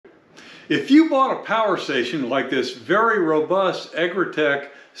If you bought a power station like this very robust EgreTech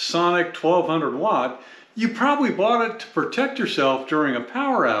Sonic 1200 watt, you probably bought it to protect yourself during a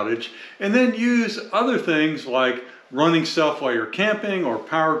power outage and then use other things like running stuff while you're camping or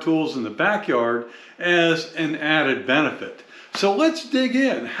power tools in the backyard as an added benefit. So let's dig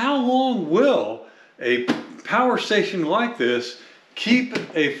in. How long will a power station like this keep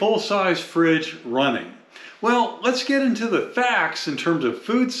a full-size fridge running? Well, let's get into the facts in terms of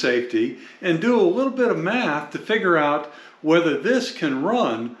food safety and do a little bit of math to figure out whether this can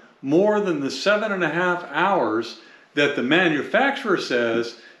run more than the 7.5 hours that the manufacturer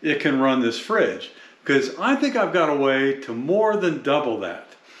says it can run this fridge. Because I think I've got a way to more than double that.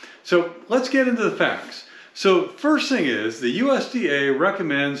 So let's get into the facts. So first thing is, the USDA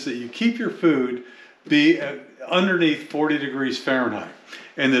recommends that you keep your food be underneath 40 degrees Fahrenheit,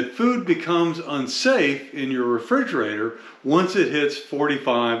 and that food becomes unsafe in your refrigerator once it hits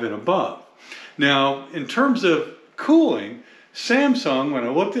 45 and above. Now, in terms of cooling, Samsung, when I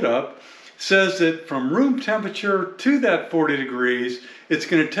looked it up, says that from room temperature to that 40 degrees, it's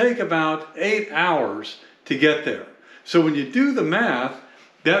going to take about 8 hours to get there. So when you do the math,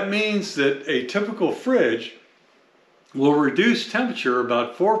 that means that a typical fridge will reduce temperature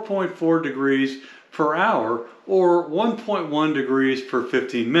about 4.4 degrees per hour or 1.1 degrees per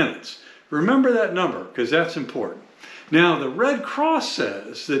 15 minutes. Remember that number because that's important. Now, the Red Cross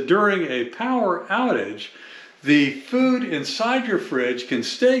says that during a power outage, the food inside your fridge can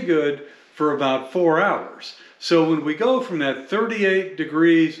stay good for about 4 hours. So when we go from that 38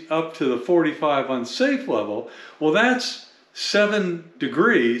 degrees up to the 45 unsafe level, well, that's 7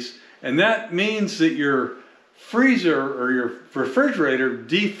 degrees, and that means that your freezer or your refrigerator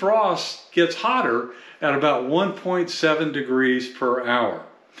defrosts, gets hotter at about 1.7 degrees per hour.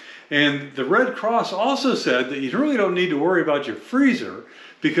 And the Red Cross also said that you really don't need to worry about your freezer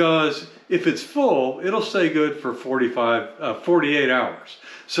because if it's full, it'll stay good for 48 hours.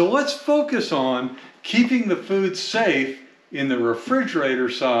 So let's focus on keeping the food safe in the refrigerator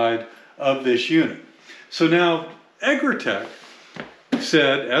side of this unit. So now EgreTech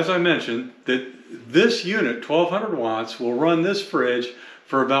said, as I mentioned, that this unit, 1200 watts, will run this fridge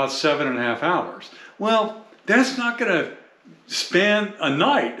for about 7.5 hours. Well, that's not going to span a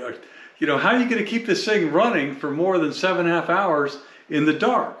night. You know, how are you going to keep this thing running for more than 7.5 hours in the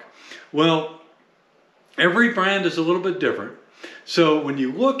dark? Well, every brand is a little bit different. So when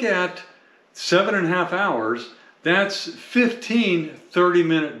you look at 7.5 hours, that's 15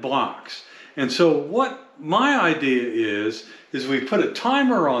 30-minute blocks. And so what my idea is we put a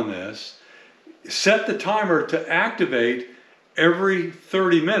timer on this, set the timer to activate every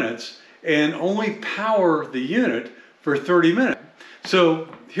 30 minutes and only power the unit for 30 minutes. So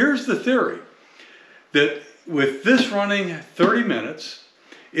here's the theory, that with this running 30 minutes,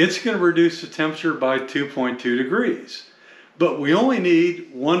 it's going to reduce the temperature by 2.2 degrees. But we only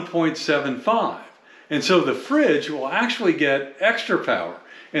need 1.75. And so the fridge will actually get extra power.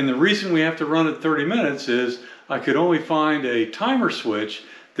 And the reason we have to run it 30 minutes is I could only find a timer switch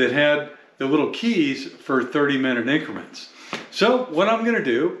that had the little keys for 30-minute increments. So what I'm going to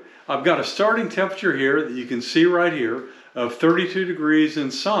do, I've got a starting temperature here that you can see right here of 32 degrees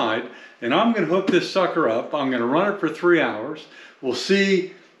inside, and I'm going to hook this sucker up. I'm going to run it for 3 hours. We'll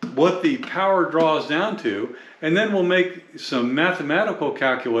see what the power draws down to, and then we'll make some mathematical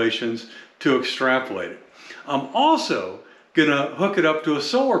calculations to extrapolate it. I'm also going to hook it up to a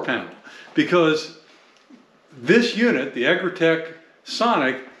solar panel because this unit, the EgreTech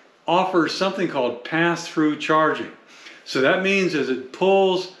Sonic, offers something called pass-through charging. So that means as it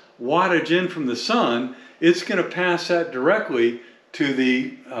pulls wattage in from the sun, it's going to pass that directly to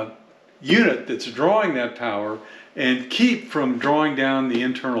the unit that's drawing that power and keep from drawing down the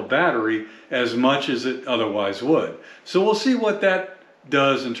internal battery as much as it otherwise would. So we'll see what that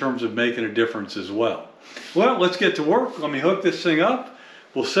does in terms of making a difference as well. Well, let's get to work. Let me hook this thing up.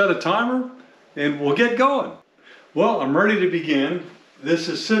 We'll set a timer and we'll get going. Well, I'm ready to begin. This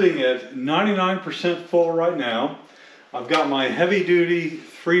is sitting at 99% full right now. I've got my heavy-duty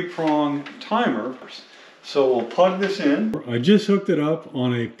 3-prong timer. So we'll plug this in. I just hooked it up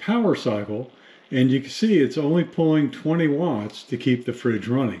on a power cycle, and you can see it's only pulling 20 watts to keep the fridge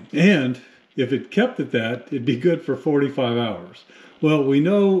running. And if it kept at that, it'd be good for 45 hours. Well, we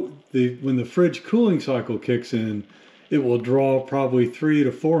know when the fridge cooling cycle kicks in, it will draw probably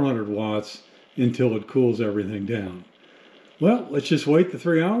 300 to 400 watts until it cools everything down. Well, let's just wait the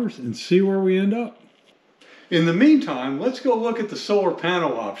 3 hours and see where we end up. In the meantime, let's go look at the solar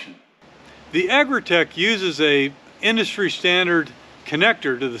panel option. The EgreTech uses a industry standard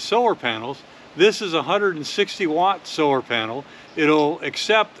connector to the solar panels This is a 160 watt solar panel. It'll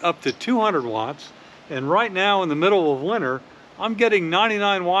accept up to 200 watts. And right now in the middle of winter, I'm getting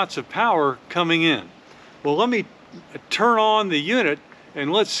 99 watts of power coming in. Well, let me turn on the unit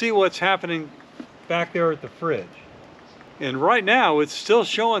and let's see what's happening back there at the fridge. And right now it's still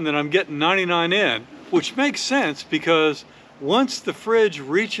showing that I'm getting 99 in, which makes sense because once the fridge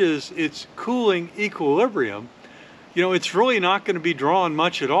reaches its cooling equilibrium, you know, it's really not going to be drawing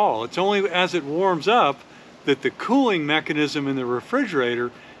much at all. It's only as it warms up that the cooling mechanism in the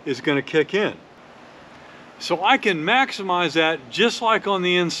refrigerator is going to kick in. So I can maximize that just like on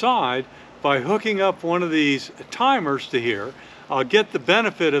the inside by hooking up one of these timers to here. I'll get the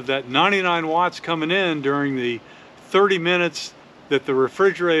benefit of that 99 watts coming in during the 30 minutes that the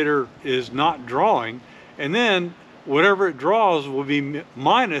refrigerator is not drawing, and then whatever it draws will be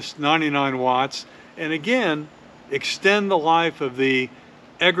minus 99 watts, and again extend the life of the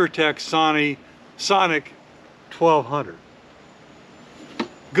EgreTech Sonic 1200.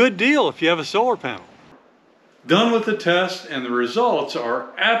 Good deal if you have a solar panel. Done with the test, and the results are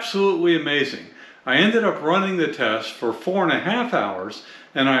absolutely amazing. I ended up running the test for 4.5 hours,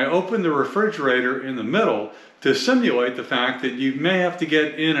 and I opened the refrigerator in the middle to simulate the fact that you may have to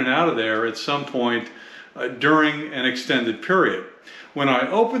get in and out of there at some point during an extended period. When I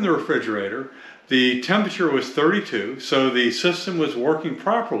opened the refrigerator, the temperature was 32, so the system was working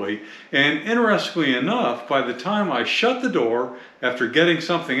properly, and interestingly enough, by the time I shut the door after getting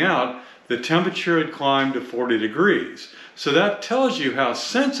something out, the temperature had climbed to 40 degrees. So that tells you how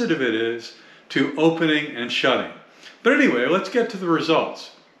sensitive it is to opening and shutting. But anyway, let's get to the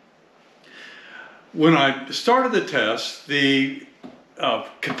results. When I started the test, the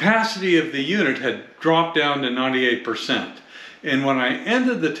capacity of the unit had dropped down to 98%. And when I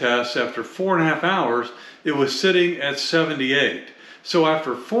ended the test after 4.5 hours, it was sitting at 78. So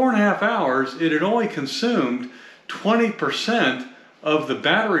after 4.5 hours, it had only consumed 20% of the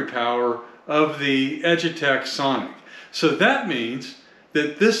battery power of the EgreTech Sonic. So that means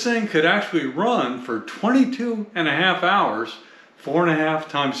that this thing could actually run for 22.5 hours, 4.5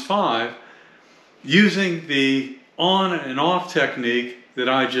 times 5, using the on and off technique that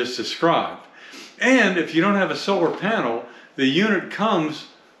I just described. And if you don't have a solar panel, the unit comes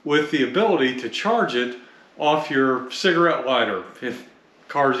with the ability to charge it off your cigarette lighter, if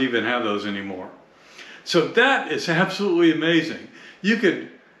cars even have those anymore. So that is absolutely amazing. You could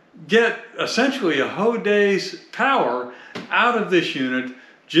get essentially a whole day's power out of this unit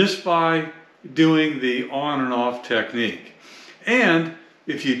just by doing the on and off technique. And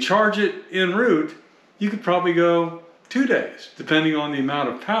if you charge it en route, you could probably go 2 days, depending on the amount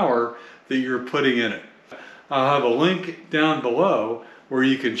of power that you're putting in it. I'll have a link down below where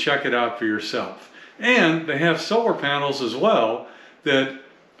you can check it out for yourself. And they have solar panels as well that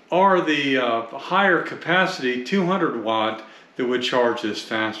are the higher capacity 200 watt that would charge this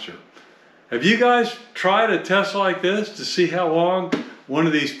faster. Have you guys tried a test like this to see how long one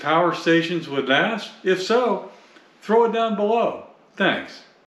of these power stations would last? If so, throw it down below. Thanks.